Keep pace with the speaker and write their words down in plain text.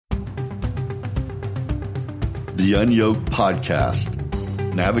The Unyoked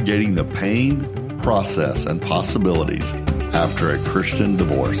Podcast, navigating the pain, process, and possibilities after a Christian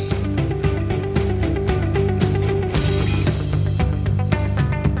divorce.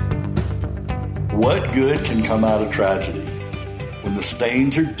 What good can come out of tragedy? When the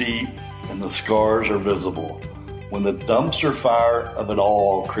stains are deep and the scars are visible. When the dumpster fire of it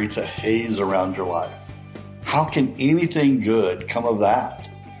all creates a haze around your life. How can anything good come of that?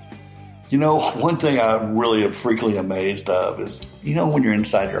 You know, one thing I really am frequently amazed of is, when you're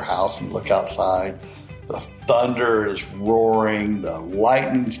inside your house and you look outside, the thunder is roaring, the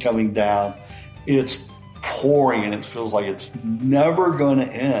lightning's coming down, it's pouring, and it feels like it's never going to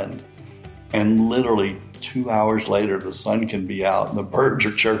end. And literally 2 hours later, the sun can be out and the birds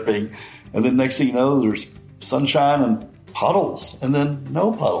are chirping. And then next thing you know, there's sunshine and puddles, and then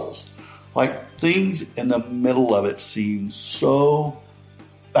no puddles. Like, things in the middle of it seem so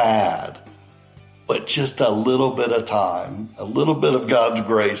bad. But just a little bit of time, a little bit of God's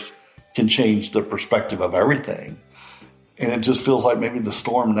grace can change the perspective of everything. And it just feels like maybe the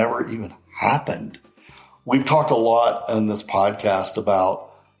storm never even happened. We've talked a lot in this podcast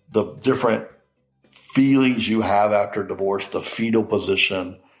about the different feelings you have after divorce, the fetal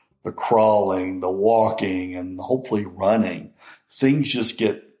position, the crawling, the walking, and hopefully running. Things just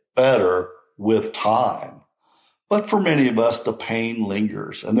get better with time. But for many of us, the pain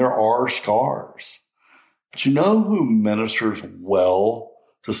lingers, and there are scars. But you know who ministers well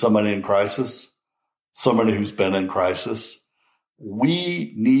to somebody in crisis? Somebody who's been in crisis.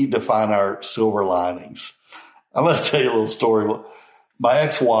 We need to find our silver linings. I'm going to tell you a little story. My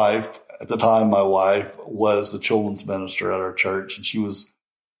ex-wife, at the time my wife, was the children's minister at our church, and she was,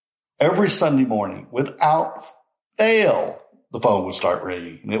 every Sunday morning, without fail, the phone would start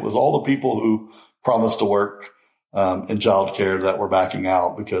ringing. And it was all the people who promised to work in childcare that were backing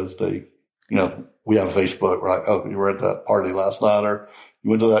out because they, we have Facebook. We're like, oh, you were at that party last night, or you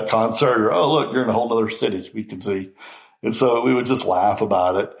went to that concert, or, oh, look, you're in a whole other city. We can see. And so we would just laugh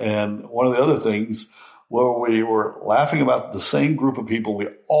about it. And one of the other things where we were laughing about the same group of people we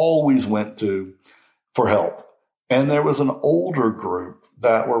always went to for help. And there was an older group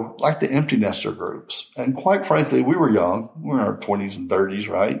that were like the empty nester groups. And quite frankly, we were young. We were in our 20s and 30s,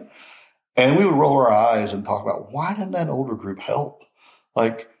 right? And we would roll our eyes and talk about, why didn't that older group help?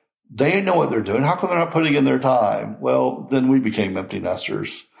 Like, they know what they're doing. How come they're not putting in their time? Well, then we became empty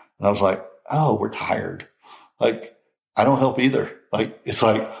nesters. And I was like, oh, we're tired. Like, I don't help either. Like, it's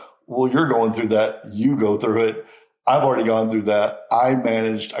like, well, you're going through that. You go through it. I've already gone through that. I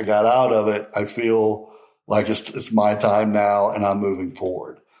managed. I got out of it. I feel like it's my time now, and I'm moving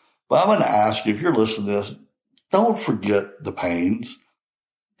forward. But I'm going to ask you, if you're listening to this, don't forget the pains.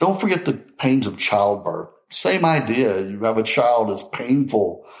 Don't forget the pains of childbirth. Same idea. You have a child, it's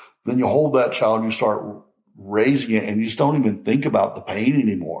painful. Then you hold that child, you start raising it, and you just don't even think about the pain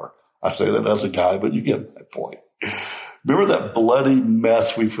anymore. I say that as a guy, but you get my point. Remember that bloody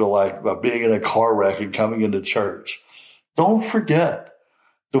mess we feel like about being in a car wreck and coming into church? Don't forget,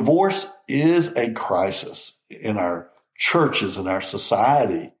 divorce is a crisis in our churches, in our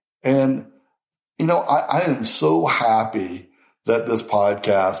society. And, I am so happy that this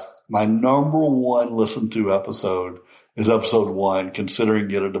podcast, my number one listened to episode is episode 1, Considering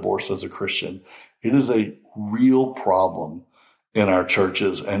Get a Divorce as a Christian. It is a real problem in our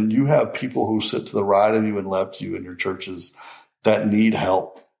churches. And you have people who sit to the right of you and left of you in your churches that need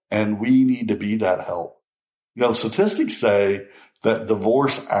help. And we need to be that help. Statistics say that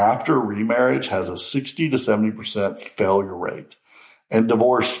divorce after remarriage has a 60 to 70% failure rate. And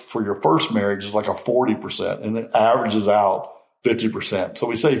divorce for your first marriage is like a 40%, and it averages out 50%. So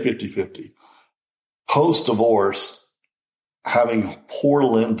we say 50-50. Post-divorce, having poor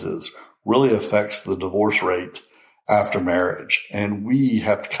lenses really affects the divorce rate after marriage. And we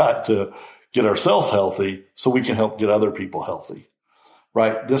have got to get ourselves healthy so we can help get other people healthy,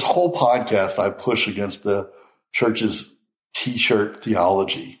 right? This whole podcast, I push against the church's T-shirt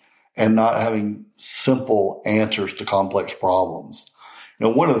theology and not having simple answers to complex problems.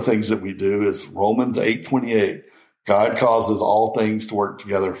 One of the things that we do is Romans 8:28. God causes all things to work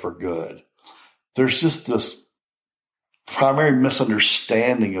together for good. There's just this primary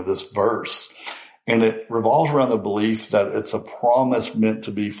misunderstanding of this verse, and it revolves around the belief that it's a promise meant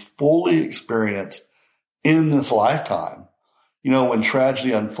to be fully experienced in this lifetime. When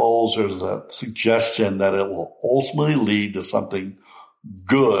tragedy unfolds, there's a suggestion that it will ultimately lead to something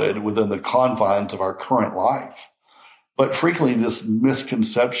good within the confines of our current life. But frequently, this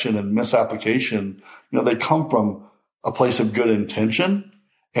misconception and misapplication, they come from a place of good intention,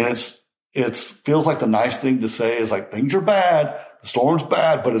 and it feels like the nice thing to say is like, things are bad, the storm's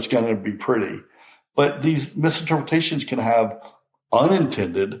bad, but it's going to be pretty. But these misinterpretations can have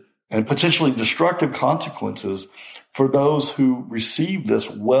unintended and potentially destructive consequences for those who receive this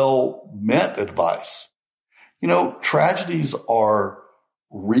well-meant advice. Tragedies are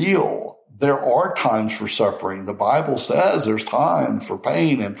real. There are times for suffering. The Bible says there's time for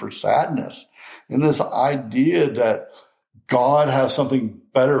pain and for sadness. And this idea that God has something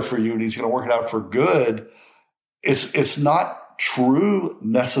better for you and he's going to work it out for good, it's not true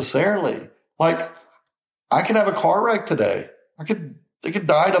necessarily. Like, I could have a car wreck today. I could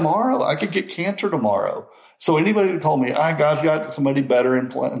die tomorrow. I could get cancer tomorrow. So anybody who told me, God's got somebody better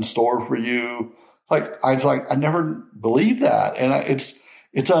in store for you, I never believed that. And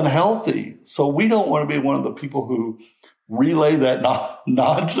it's unhealthy. So we don't want to be one of the people who relay that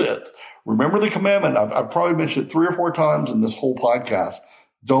nonsense. Remember the commandment. I've probably mentioned it 3 or 4 times in this whole podcast.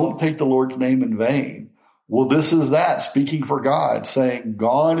 Don't take the Lord's name in vain. Well, this is that, speaking for God, saying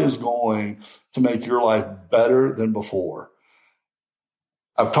God is going to make your life better than before.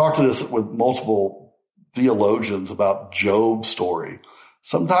 I've talked to this with multiple theologians about Job's story.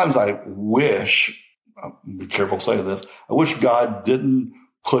 Sometimes I wish, be careful saying this, I wish God didn't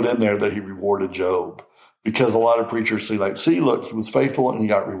put in there that he rewarded Job, because a lot of preachers see, look, he was faithful and he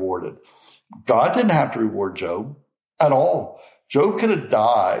got rewarded. God didn't have to reward Job at all. Job could have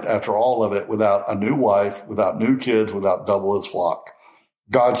died after all of it without a new wife, without new kids, without double his flock.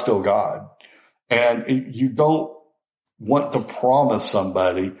 God's still God. And you don't want to promise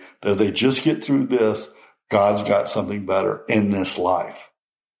somebody that if they just get through this, God's got something better in this life.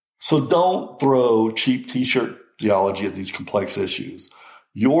 So don't throw cheap t-shirt theology at these complex issues.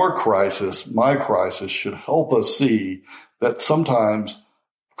 Your crisis, my crisis, should help us see that sometimes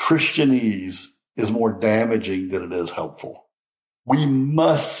Christianese is more damaging than it is helpful. We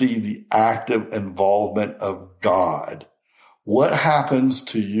must see the active involvement of God. What happens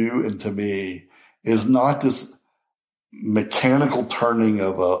to you and to me is not this mechanical turning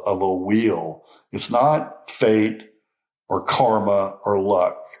of a wheel. It's not fate or karma or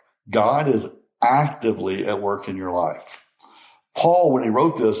luck. God is actively at work in your life. Paul, when he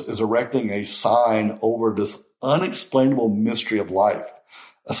wrote this, is erecting a sign over this unexplainable mystery of life,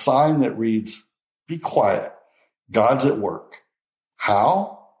 a sign that reads, "Be quiet. God's at work."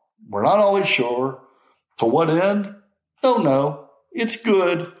 How? We're not always sure. To what end? Don't know. It's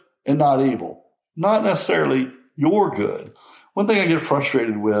good and not evil. Not necessarily your good. One thing I get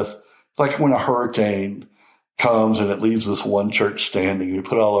frustrated with, it's like when a hurricane comes and it leaves this one church standing. You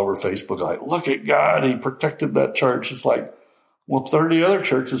put it all over Facebook, like, look at God, he protected that church. It's like, well, 30 other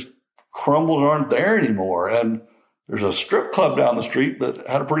churches crumbled and aren't there anymore. And there's a strip club down the street that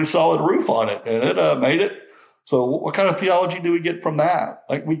had a pretty solid roof on it, and it made it. So what kind of theology do we get from that?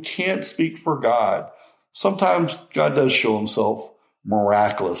 Like, we can't speak for God. Sometimes God does show himself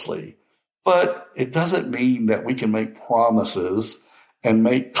miraculously, but it doesn't mean that we can make promises and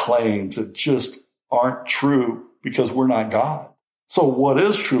make claims that just aren't true because we're not God. So what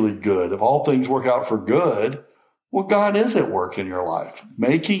is truly good? If all things work out for good, well, God is at work in your life,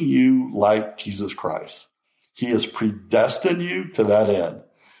 making you like Jesus Christ. He has predestined you to that end.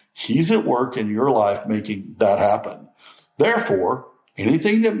 He's at work in your life making that happen. Therefore,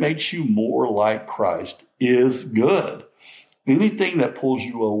 anything that makes you more like Christ is good. Anything that pulls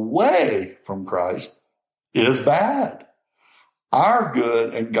you away from Christ is bad. Our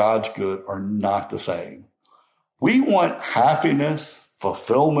good and God's good are not the same. We want happiness,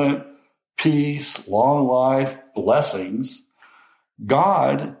 fulfillment, peace, long life, blessings.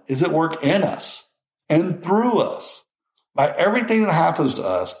 God is at work in us and through us by everything that happens to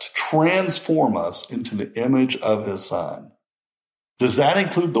us to transform us into the image of his Son. Does that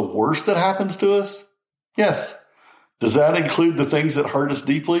include the worst that happens to us? Yes. Does that include the things that hurt us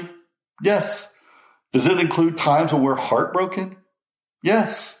deeply? Yes. Does it include times when we're heartbroken?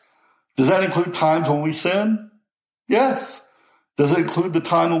 Yes. Does that include times when we sin? Yes. Does it include the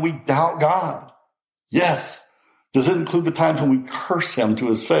time when we doubt God? Yes. Does it include the times when we curse him to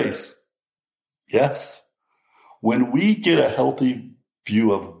his face? Yes. When we get a healthy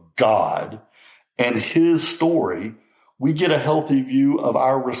view of God and his story, we get a healthy view of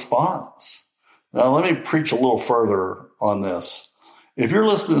our response. Now, let me preach a little further on this. If you're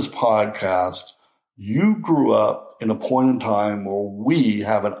listening to this podcast, you grew up in a point in time where we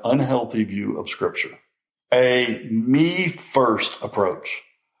have an unhealthy view of Scripture, a me-first approach,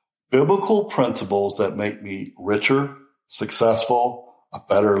 biblical principles that make me richer, successful, a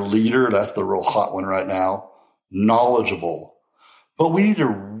better leader. That's the real hot one right now. Knowledgeable. But we need to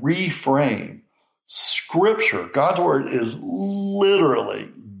reframe Scripture. God's word is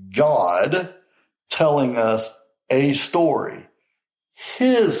literally God telling us a story,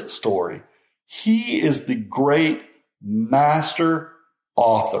 his story. He is the great master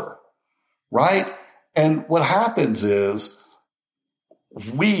author, right? And what happens is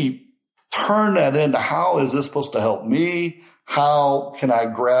we turn that into, how is this supposed to help me? How can I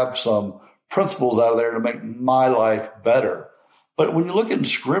grab some principles out of there to make my life better? But when you look in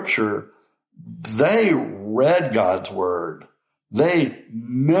Scripture, they read God's word. They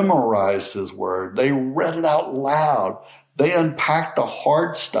memorized his word. They read it out loud. They unpacked the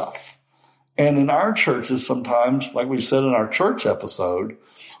hard stuff. And in our churches, sometimes, like we said in our church episode,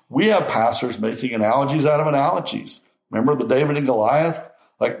 we have pastors making analogies out of analogies. Remember the David and Goliath?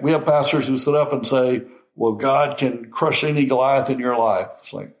 Like, we have pastors who sit up and say, well, God can crush any Goliath in your life.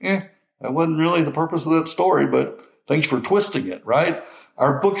 It's like, that wasn't really the purpose of that story, but thanks for twisting it, right?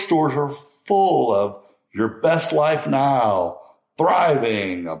 Our bookstores are full of your best life now,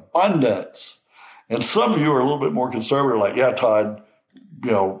 thriving, abundance. And some of you are a little bit more conservative, like, yeah, Todd,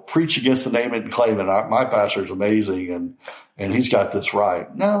 preach against the name it and claim it. My pastor's amazing and he's got this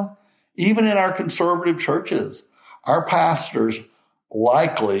right. No, even in our conservative churches, our pastors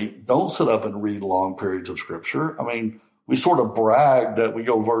likely don't sit up and read long periods of Scripture. I mean, we sort of brag that we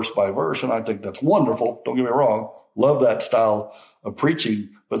go verse by verse, and I think that's wonderful. Don't get me wrong. Love that style of preaching.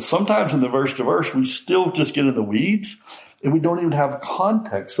 But sometimes in the verse to verse, we still just get in the weeds and we don't even have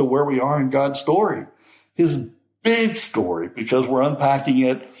context of where we are in God's story, his big story, because we're unpacking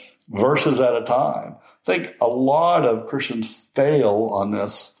it verses at a time. I think a lot of Christians fail on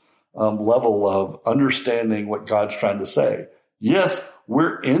this level of understanding what God's trying to say. Yes,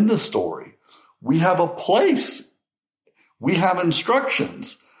 we're in the story. We have a place. We have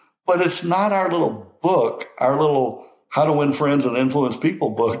instructions, but it's not our little book, our little How to Win Friends and Influence People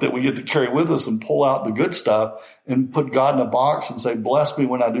book that we get to carry with us and pull out the good stuff and put God in a box and say, bless me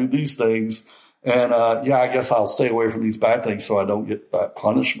when I do these things. And I guess I'll stay away from these bad things so I don't get that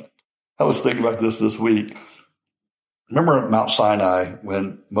punishment. I was thinking about this week. Remember at Mount Sinai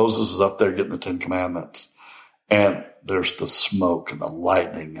when Moses is up there getting the 10 Commandments, and there's the smoke and the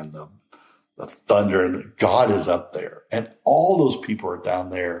lightning and the thunder, and God is up there. And all those people are down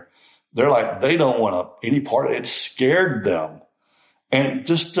there. They're like, they don't want any part of it. It scared them. And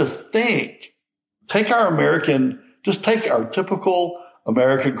just to think, take our typical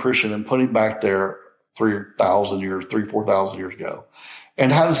American Christian and put him back there 4,000 years ago,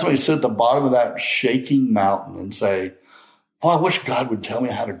 and have somebody sit at the bottom of that shaking mountain and say, I wish God would tell me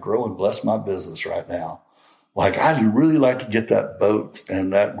how to grow and bless my business right now. Like, I'd really like to get that boat and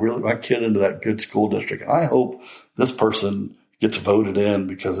my kid into that good school district. And I hope this person gets voted in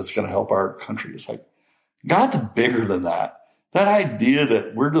because it's going to help our country. It's like, God's bigger than that. That idea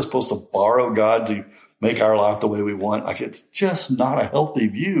that we're just supposed to borrow God to make our life the way we want, like, it's just not a healthy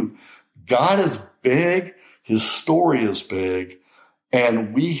view. God is big. His story is big.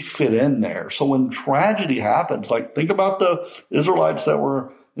 And we fit in there. So when tragedy happens, like, think about the Israelites that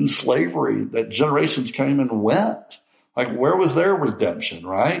were in slavery, that generations came and went. Like, where was their redemption,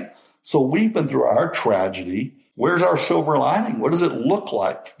 right? So we've been through our tragedy. Where's our silver lining? What does it look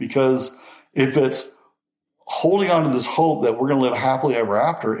like? Because if it's holding on to this hope that we're going to live happily ever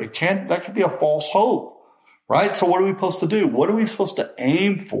after, that could be a false hope, right? So what are we supposed to do? What are we supposed to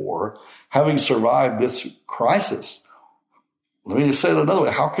aim for, having survived this crisis? Let me say it another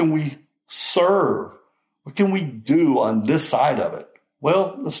way. How can we serve? What can we do on this side of it?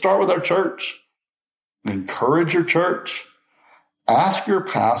 Well, let's start with our church. Encourage your church. Ask your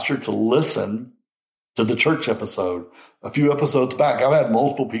pastor to listen to the church episode a few episodes back. I've had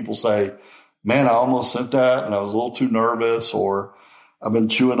multiple people say, man, I almost sent that and I was a little too nervous, or I've been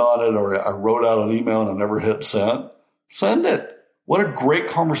chewing on it, or I wrote out an email and I never hit send. Send it. What a great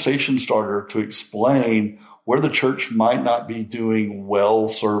conversation starter to explain where the church might not be doing well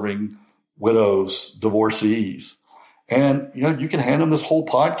serving widows, divorcees. And, you can hand them this whole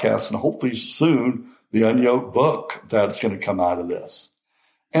podcast and hopefully soon the Unyoked book that's going to come out of this.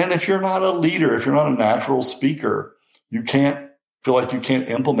 And if you're not a leader, if you're not a natural speaker, you can't feel like you can't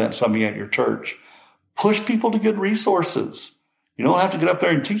implement something at your church, push people to good resources. You don't have to get up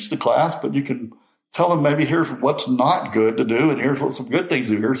there and teach the class, but you can tell them, maybe here's what's not good to do, and here's what some good things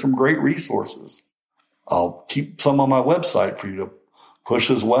do. Here's some great resources. I'll keep some on my website for you to push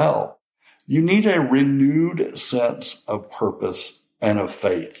as well. You need a renewed sense of purpose and of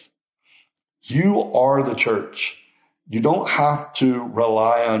faith. You are the church. You don't have to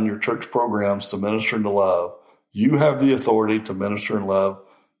rely on your church programs to minister and to love. You have the authority to minister and love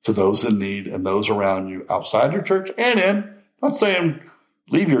to those in need and those around you outside your church and in. I'm not saying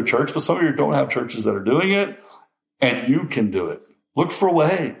leave your church, but some of you don't have churches that are doing it, and you can do it. Look for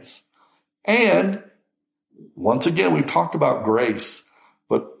ways. And once again, we've talked about grace,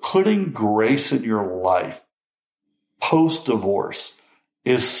 But putting grace in your life post-divorce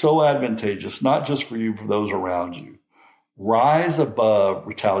is so advantageous, not just for you, for those around you. Rise above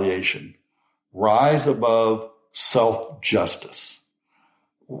retaliation. Rise above self-justice.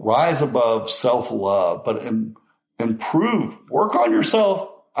 Rise above self-love, but improve. Work on yourself.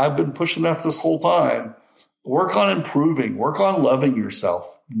 I've been pushing that this whole time. Work on improving. Work on loving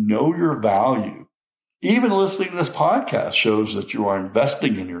yourself. Know your value. Even listening to this podcast shows that you are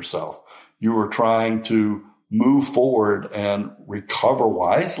investing in yourself. You are trying to move forward and recover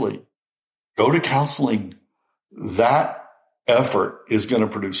wisely. Go to counseling. That effort is going to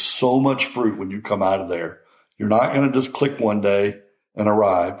produce so much fruit when you come out of there. You're not going to just click one day and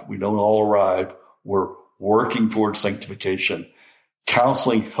arrive. We don't all arrive. We're working towards sanctification.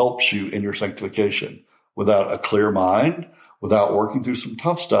 Counseling helps you in your sanctification. Without a clear mind, without working through some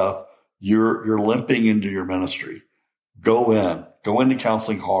tough stuff, you're limping into your ministry. Go into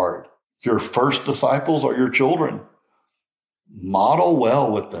counseling hard. Your first disciples are your children. Model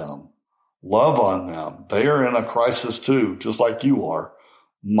well with them. Love on them. They are in a crisis too, just like you are.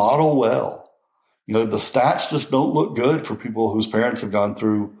 Model well. The stats just don't look good for people whose parents have gone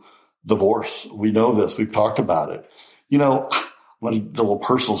through divorce. We know this. We've talked about it. A little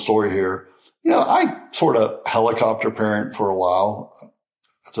personal story here. I sort of helicopter parent for a while.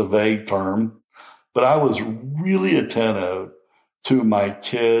 It's a vague term, but I was really attentive to my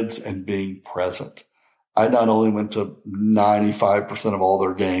kids and being present. I not only went to 95% of all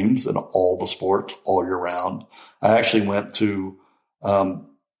their games and all the sports all year round, I actually went to a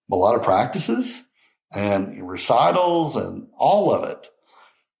lot of practices and recitals and all of it.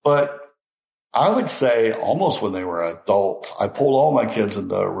 But I would say almost when they were adults, I pulled all my kids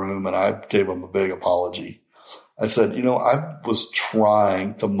into a room and I gave them a big apology. I said, I was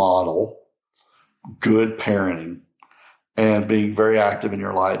trying to model good parenting and being very active in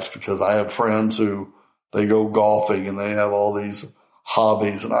your lives, because I have friends who they go golfing and they have all these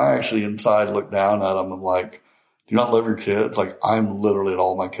hobbies. And I actually inside look down at them and like, do you not love your kids? Like, I'm literally at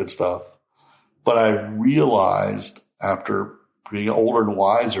all my kids' stuff. But I realized after being older and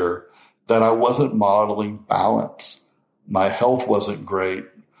wiser that I wasn't modeling balance. My health wasn't great.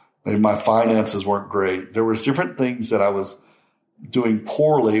 Maybe my finances weren't great. There was different things that I was doing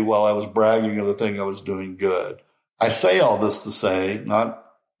poorly while I was bragging of the thing I was doing good. I say all this to say, not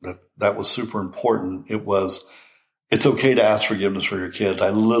that was super important. It's okay to ask forgiveness for your kids. I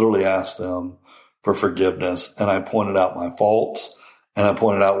literally asked them for forgiveness, and I pointed out my faults, and I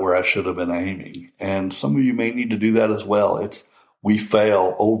pointed out where I should have been aiming. And some of you may need to do that as well. We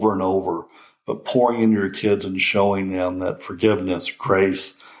fail over and over, but pouring into your kids and showing them that forgiveness,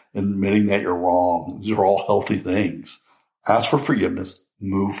 grace, admitting that you're wrong, these are all healthy things. Ask for forgiveness,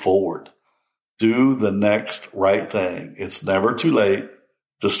 move forward. Do the next right thing. It's never too late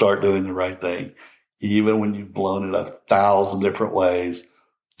to start doing the right thing. Even when you've blown it 1,000 different ways,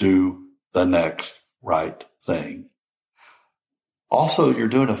 do the next right thing. Also, you're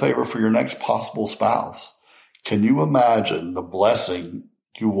doing a favor for your next possible spouse. Can you imagine the blessing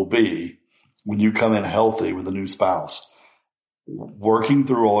you will be when you come in healthy with a new spouse, working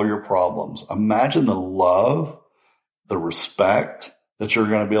through all your problems? Imagine the love, the respect that you're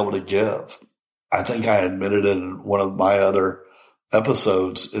going to be able to give. I think I admitted in one of my other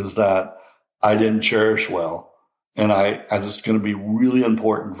episodes is that I didn't cherish well. And it's going to be really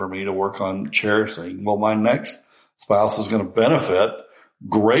important for me to work on cherishing. Well, my next spouse is going to benefit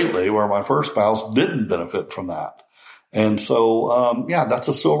greatly where my first spouse didn't benefit from that. And so, that's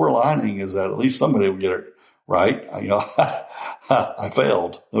a silver lining, is that at least somebody will get it right. I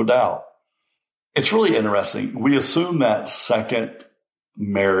failed, no doubt. It's really interesting. We assume that second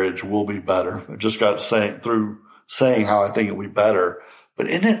marriage will be better. I just got through saying how I think it will be better. But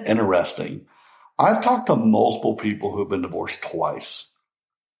isn't it interesting? I've talked to multiple people who have been divorced twice.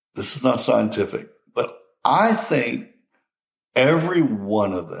 This is not scientific, but I think every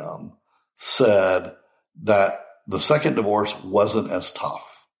one of them said that the second divorce wasn't as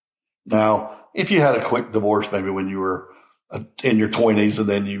tough. Now, if you had a quick divorce, maybe when you were in your 20s and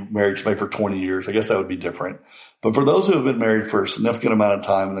then you married somebody for 20 years, I guess that would be different. But for those who have been married for a significant amount of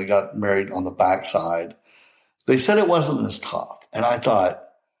time and they got married on the backside, they said it wasn't as tough. And I thought,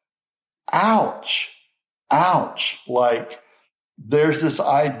 ouch. Like, there's this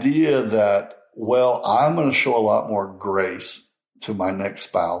idea that, well, I'm going to show a lot more grace to my next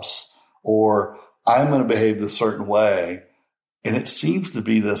spouse, or I'm going to behave this certain way. And it seems to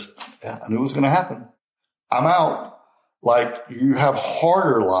be this, I knew it was going to happen. I'm out. Like, you have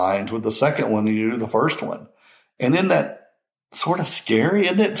harder lines with the second one than you do the first one. And isn't that sort of scary?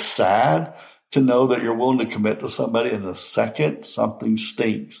 Isn't it sad to know that you're willing to commit to somebody, and the second something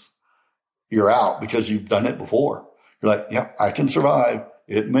stinks, you're out because you've done it before. You're like, yep, I can survive.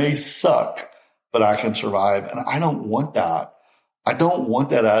 It may suck, but I can survive. And I don't want that. I don't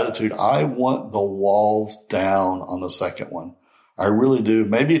want that attitude. I want the walls down on the second one. I really do.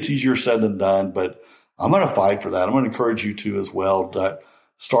 Maybe it's easier said than done, but I'm going to fight for that. I'm going to encourage you to as well. To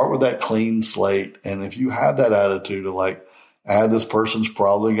start with that clean slate. And if you have that attitude of like, this person's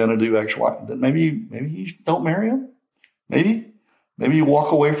probably going to do X, Y, then maybe you don't marry him. Maybe you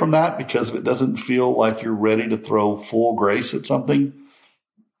walk away from that because if it doesn't feel like you're ready to throw full grace at something,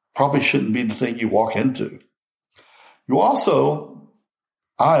 probably shouldn't be the thing you walk into.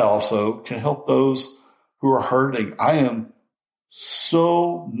 I also can help those who are hurting. I am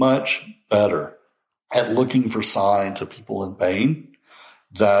so much better at looking for signs of people in pain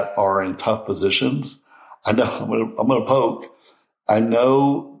that are in tough positions. I know I'm going to poke. I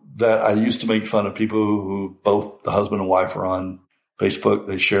know that I used to make fun of people who both the husband and wife are on Facebook.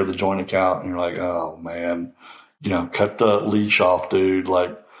 They share the joint account and you're like, oh man, cut the leash off, dude.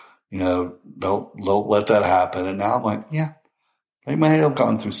 Like, don't let that happen. And now I'm like, yeah, they may have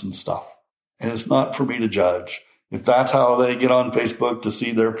gone through some stuff and it's not for me to judge. If that's how they get on Facebook to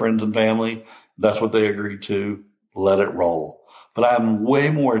see their friends and family, that's what they agree to, let it roll. But I'm way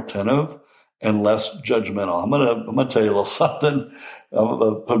more attentive and less judgmental. I'm gonna tell you a little something. I'm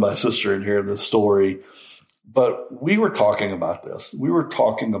gonna put my sister in here in this story. But we were talking about this. We were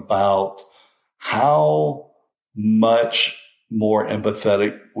talking about how much more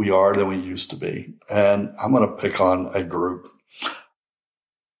empathetic we are than we used to be. And I'm going to pick on a group.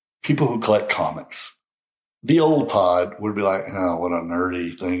 People who collect comics. The old Todd would be like, oh, what a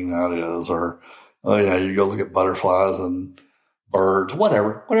nerdy thing that is. Or, oh yeah, you go look at butterflies and birds,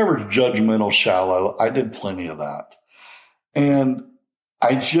 whatever judgmental, shallow. I did plenty of that. And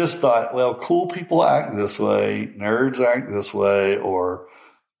I just thought, well, cool people act this way, nerds act this way, or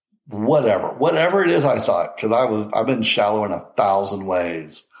whatever it is. I thought, because I've been shallow in 1,000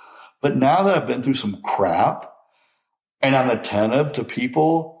 ways. But now that I've been through some crap and I'm attentive to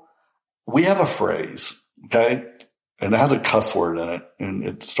people, we have a phrase, okay? And it has a cuss word in it, and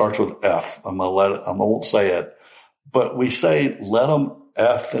it starts with F. I won't say it, but we say, let them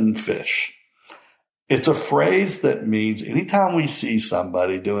F and fish. It's a phrase that means anytime we see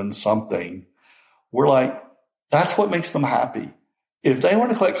somebody doing something, we're like, that's what makes them happy. If they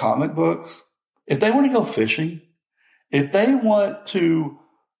want to collect comic books, if they want to go fishing, if they want to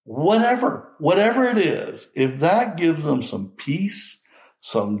whatever it is, if that gives them some peace,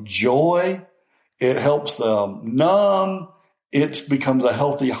 some joy, it helps them numb, it becomes a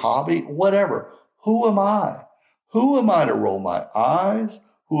healthy hobby, whatever. Who am I? Who am I to roll my eyes?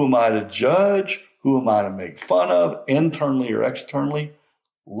 Who am I to judge? Who am I to make fun of internally or externally?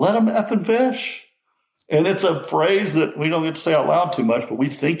 Let them effing fish. And it's a phrase that we don't get to say out loud too much, but we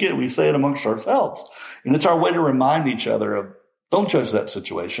think it, we say it amongst ourselves. And it's our way to remind each other of, don't judge that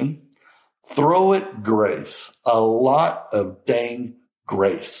situation. Throw it grace. A lot of dang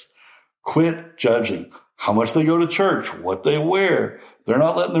grace. Quit judging how much they go to church, what they wear. They're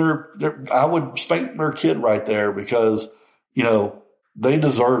not letting I would spank their kid right there because, they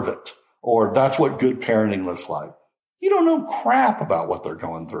deserve it. Or that's what good parenting looks like. You don't know crap about what they're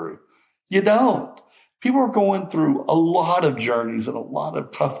going through. You don't. People are going through a lot of journeys and a lot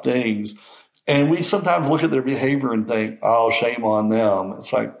of tough things. And we sometimes look at their behavior and think, oh, shame on them.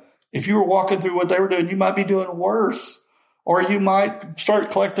 It's like, if you were walking through what they were doing, you might be doing worse. Or you might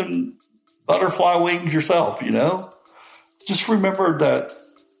start collecting butterfly wings yourself, Just remember that.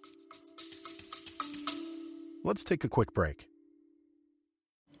 Let's take a quick break.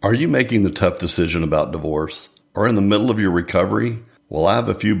 Are you making the tough decision about divorce or in the middle of your recovery? Well, I have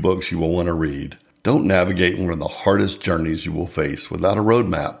a few books you will want to read. Don't navigate one of the hardest journeys you will face without a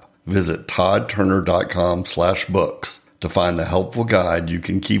roadmap. Visit toddturner.com/books to find the helpful guide you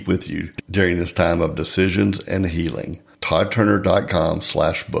can keep with you during this time of decisions and healing.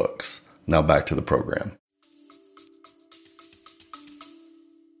 toddturner.com/books. Now back to the program.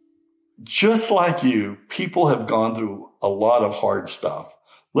 Just like you, people have gone through a lot of hard stuff.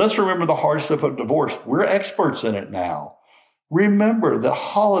 Let's remember the hard stuff of divorce. We're experts in it now. Remember that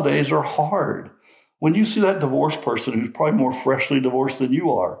holidays are hard. When you see that divorced person who's probably more freshly divorced than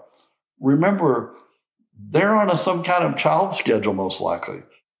you are, remember they're on some kind of child schedule most likely.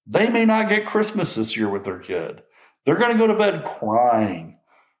 They may not get Christmas this year with their kid. They're going to go to bed crying.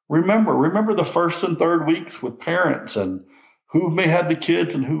 Remember the first and third weeks with parents and who may have the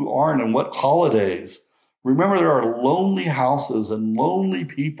kids and who aren't and what holidays. Remember, there are lonely houses and lonely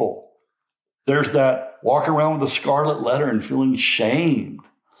people. There's that walking around with a scarlet letter and feeling shamed.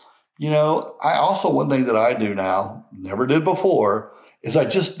 I also, one thing that I do now, never did before, is I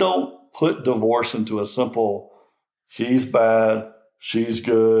just don't put divorce into a simple, he's bad, she's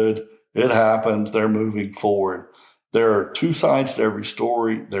good, it happens, they're moving forward. There are two sides to every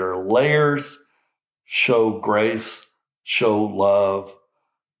story. There are layers. Show grace, show love,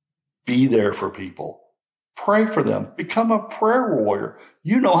 be there for people. Pray for them. Become a prayer warrior.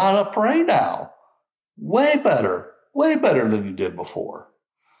 You know how to pray now. Way better than you did before.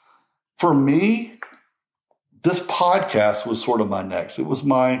 For me, this podcast was sort of my next. It was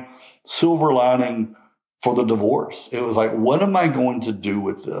my silver lining for the divorce. It was like, what am I going to do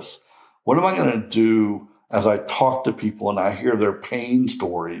with this? What am I going to do as I talk to people and I hear their pain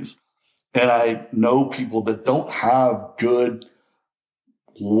stories and I know people that don't have good,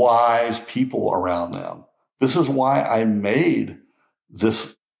 wise people around them? This is why I made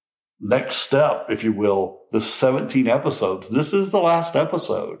this next step, if you will, the 17 episodes. This is the last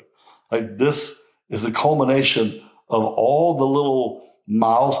episode. Like, this is the culmination of all the little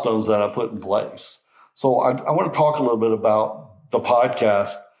milestones that I put in place. So I want to talk a little bit about the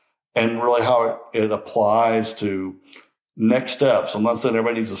podcast and really how it applies to next steps. I'm not saying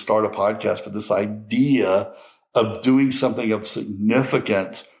everybody needs to start a podcast, but this idea of doing something of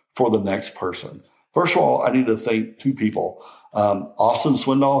significance for the next person. First of all, I need to thank two people. Austin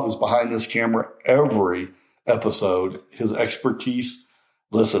Swindoll, who's behind this camera every episode, his expertise.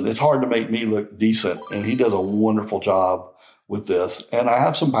 Listen, it's hard to make me look decent, and he does a wonderful job with this. And I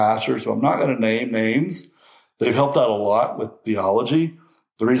have some pastors who I'm not going to name names. They've helped out a lot with theology.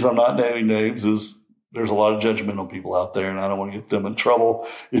 The reason I'm not naming names is there's a lot of judgmental people out there, and I don't want to get them in trouble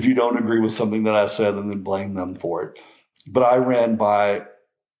if you don't agree with something that I said and then blame them for it. But I ran by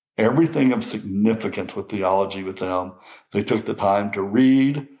everything of significance with theology with them. They took the time to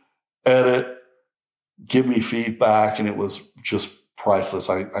read, edit, give me feedback, and it was just priceless.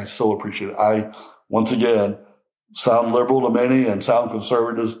 I so appreciate it. I, once again, sound liberal to many and sound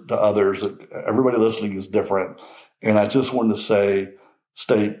conservative to others. Everybody listening is different. And I just wanted to say,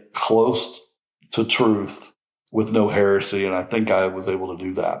 stay close to truth with no heresy. And I think I was able to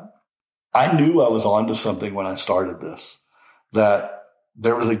do that. I knew I was onto something when I started this, that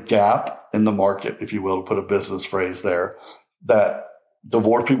there was a gap in the market, if you will, to put a business phrase there, that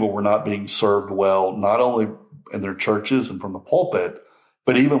divorced people were not being served well, not only in their churches and from the pulpit,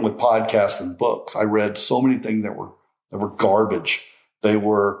 but even with podcasts and books. I read so many things that were garbage. They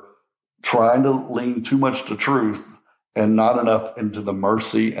were trying to lean too much to truth and not enough into the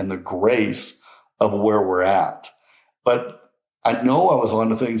mercy and the grace of where we're at. But I know I was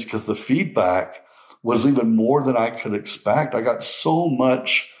onto things because the feedback was even more than I could expect. I got so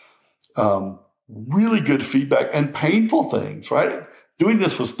much really good feedback and painful things, right? Doing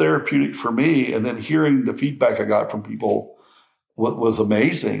this was therapeutic for me. And then hearing the feedback I got from people was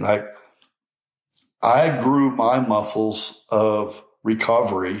amazing. Like, I grew my muscles of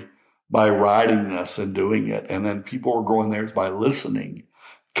recovery by writing this and doing it. And then people were growing theirs by listening.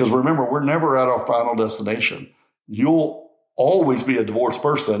 Because remember, we're never at our final destination. You'll always be a divorced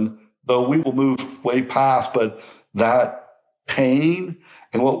person, though we will move way past. But that pain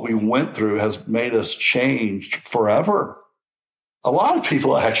and what we went through has made us changed forever. A lot of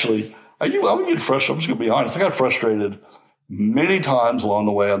people actually, I would get frustrated. I'm just going to be honest. I got frustrated many times along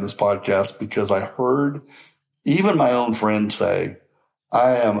the way on this podcast because I heard even my own friends say,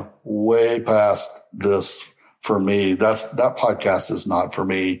 I am way past this for me. That podcast is not for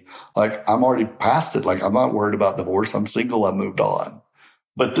me. Like, I'm already past it. Like, I'm not worried about divorce. I'm single. I moved on.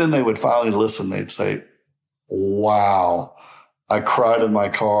 But then they would finally listen. They'd say, wow, I cried in my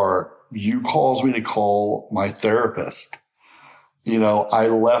car. You caused me to call my therapist. I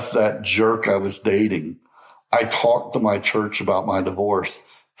left that jerk I was dating. I talked to my church about my divorce.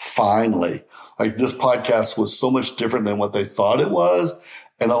 Finally, like, this podcast was so much different than what they thought it was.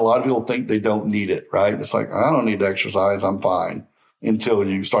 And a lot of people think they don't need it, right? It's like, I don't need to exercise. I'm fine. Until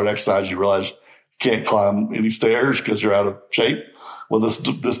you start exercise, you realize you can't climb any stairs because you're out of shape. Well, this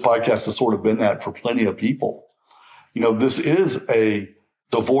podcast has sort of been that for plenty of people. This is a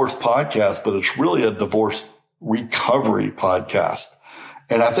divorce podcast, but it's really a divorce recovery podcast.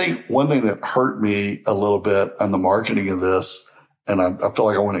 And I think one thing that hurt me a little bit on the marketing of this, and I feel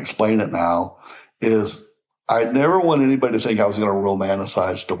like I want to explain it now, is I never want anybody to think I was going to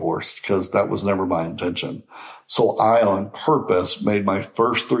romanticize divorce, because that was never my intention. So I, on purpose, made my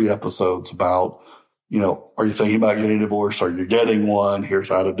first 3 episodes about, are you thinking about getting a divorce? Are you getting one? Here's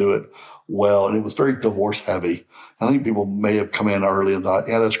how to do it well. And it was very divorce heavy. I think people may have come in early and thought,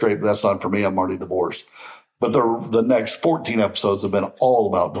 yeah, that's great, but that's not for me. I'm already divorced. But the next 14 episodes have been all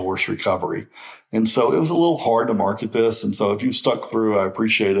about divorce recovery. And so it was a little hard to market this. And so if you stuck through, I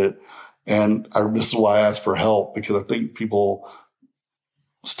appreciate it. And this is why I asked for help, because I think people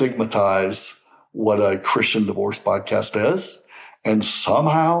stigmatize what a Christian divorce podcast is. And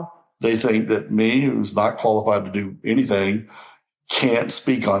somehow they think that me, who's not qualified to do anything, can't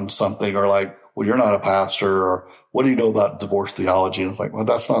speak on something, or like, well, you're not a pastor, or what do you know about divorce theology? And it's like, well,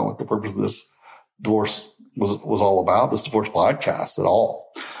 that's not what the purpose of this divorce was all about, this divorce podcast at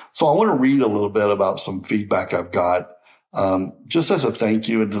all. So I want to read a little bit about some feedback I've got, just as a thank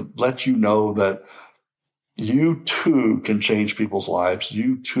you, and to let you know that you too can change people's lives.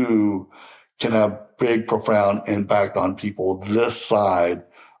 You too can have big, profound impact on people this side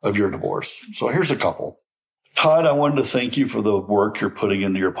of your divorce. So here's a couple. Todd, I wanted to thank you for the work you're putting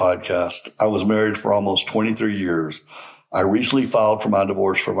into your podcast. I was married for almost 23 years. I recently filed for my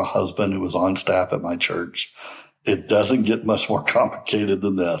divorce from a husband who was on staff at my church. It doesn't get much more complicated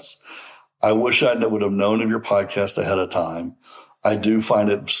than this. I wish I would have known of your podcast ahead of time. I do find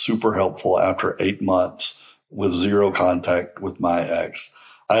it super helpful after 8 months with zero contact with my ex.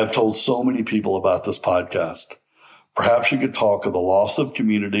 I have told so many people about this podcast. Perhaps you could talk of the loss of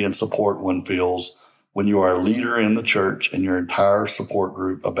community and support one feels when you are a leader in the church and your entire support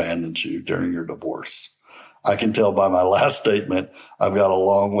group abandons you during your divorce. I can tell by my last statement, I've got a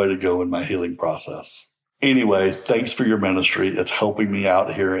long way to go in my healing process. Anyway, thanks for your ministry. It's helping me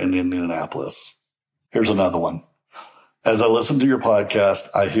out here in Indianapolis. Here's another one. As I listen to your podcast,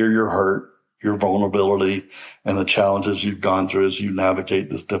 I hear your hurt, your vulnerability, and the challenges you've gone through as you navigate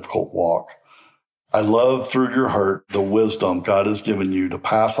this difficult walk. I love through your hurt the wisdom God has given you to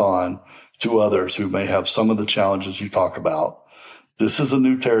pass on to others who may have some of the challenges you talk about. This is a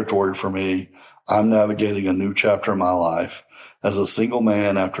new territory for me. I'm navigating a new chapter in my life as a single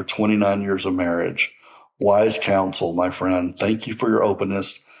man after 29 years of marriage. Wise counsel, my friend. Thank you for your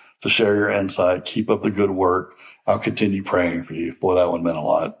openness to share your insight. Keep up the good work. I'll continue praying for you. Boy, that one meant a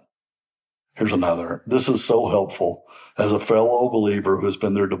lot. Here's another. This is so helpful. As a fellow believer who has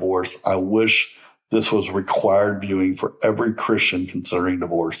been through divorce, I wish this was required viewing for every Christian considering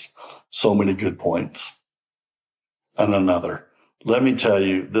divorce. So many good points. And another. Let me tell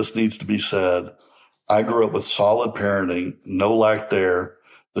you, this needs to be said. I grew up with solid parenting, no lack there.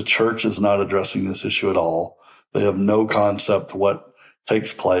 The church is not addressing this issue at all. They have no concept of what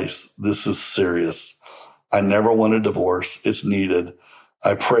takes place. This is serious. I never want a divorce. It's needed.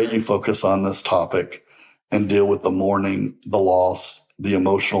 I pray you focus on this topic and deal with the mourning, the loss, the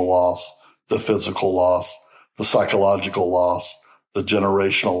emotional loss, the physical loss, the psychological loss, the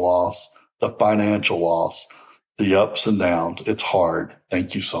generational loss, the financial loss, the ups and downs. It's hard.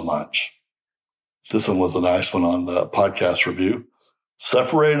 Thank you so much. This one was a nice one on the podcast review.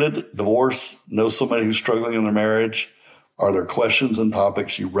 Separated, divorce, know somebody who's struggling in their marriage. Are there questions and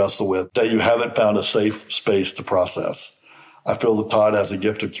topics you wrestle with that you haven't found a safe space to process? I feel that Todd has a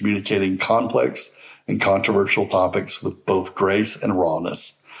gift of communicating complex and controversial topics with both grace and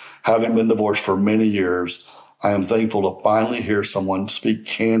rawness. Having been divorced for many years, I am thankful to finally hear someone speak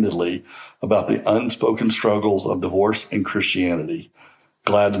candidly about the unspoken struggles of divorce and Christianity.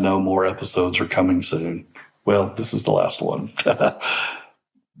 Glad to know more episodes are coming soon. Well, this is the last one.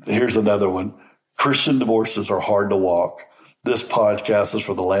 Here's another one. Christian divorces are hard to walk. This podcast is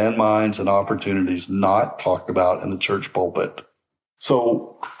for the landmines and opportunities not talked about in the church pulpit.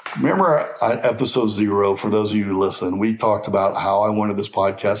 So remember episode 0, for those of you who listen, we talked about how I wanted this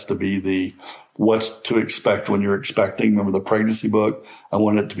podcast to be the what's to expect when you're expecting. Remember the pregnancy book? I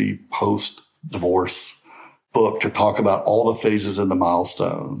wanted it to be post-divorce book to talk about all the phases and the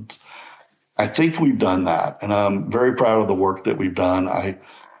milestones. I think we've done that, and I'm very proud of the work that we've done. I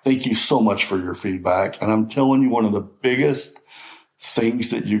thank you so much for your feedback. And I'm telling you, one of the biggest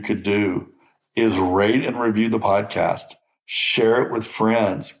things that you could do is rate and review the podcast, share it with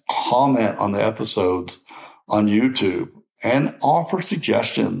friends, comment on the episodes on YouTube, and offer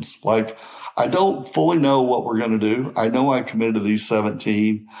suggestions. Like, I don't fully know what we're going to do. I know I committed to these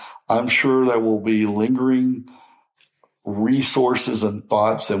 17. I'm sure there will be lingering resources and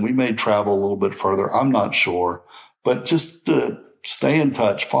thoughts, and we may travel a little bit further. I'm not sure, but just to stay in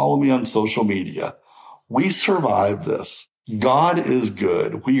touch, follow me on social media. We survived this. God is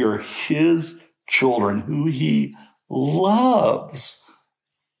good. We are his children who he loves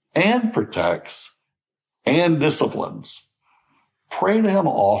and protects and disciplines. Pray to him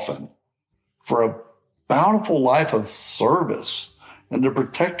often for a bountiful life of service and to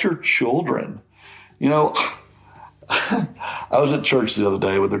protect your children. You know, I was at church the other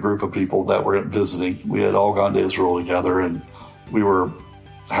day with a group of people that were visiting. We had all gone to Israel together, and we were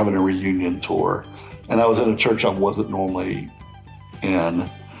having a reunion tour. And I was in a church I wasn't normally in.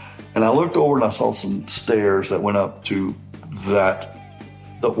 And I looked over and I saw some stairs that went up to to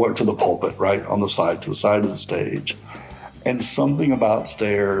the pulpit, right on the side, to the side of the stage. And something about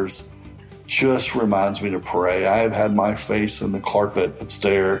stairs just reminds me to pray. I have had my face in the carpet at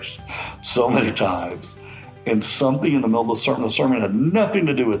stairs so many times. And something in the middle of the sermon had nothing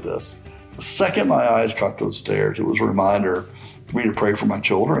to do with this. The second my eyes caught those stairs, it was a reminder for me to pray for my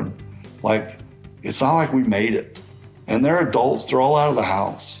children. Like, it's not like we made it. And they're adults, they're all out of the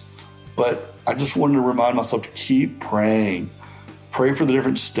house. But I just wanted to remind myself to keep praying. Pray for the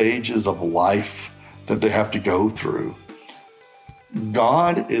different stages of life that they have to go through.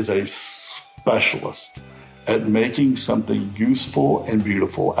 God is a specialist at making something useful and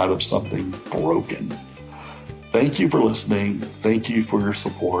beautiful out of something broken. Thank you for listening. Thank you for your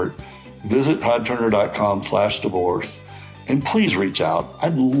support. Visit toddturner.com/divorce. And please reach out.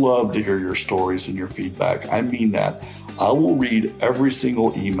 I'd love to hear your stories and your feedback. I mean that. I will read every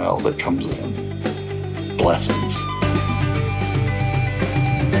single email that comes in. Blessings.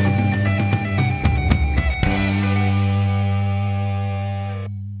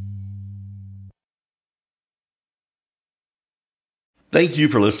 Thank you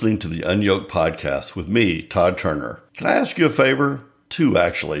for listening to the Unyoked Podcast with me, Todd Turner. Can I ask you a favor? Two,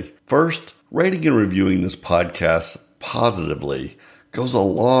 actually. First, rating and reviewing this podcast positively goes a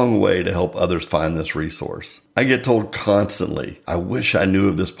long way to help others find this resource. I get told constantly, I wish I knew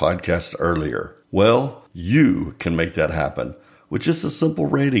of this podcast earlier. Well, you can make that happen with just a simple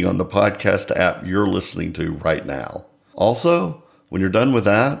rating on the podcast app you're listening to right now. Also, when you're done with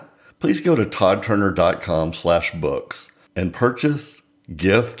that, please go to toddturner.com/books and purchase,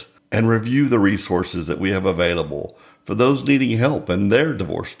 gift, and review the resources that we have available for those needing help in their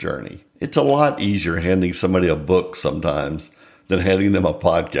divorce journey. It's a lot easier handing somebody a book sometimes than handing them a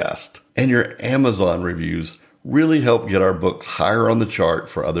podcast. And your Amazon reviews really help get our books higher on the chart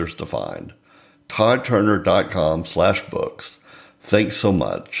for others to find. toddturner.com/books. Thanks so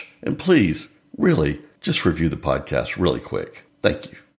much. And please, really, just review the podcast really quick. Thank you.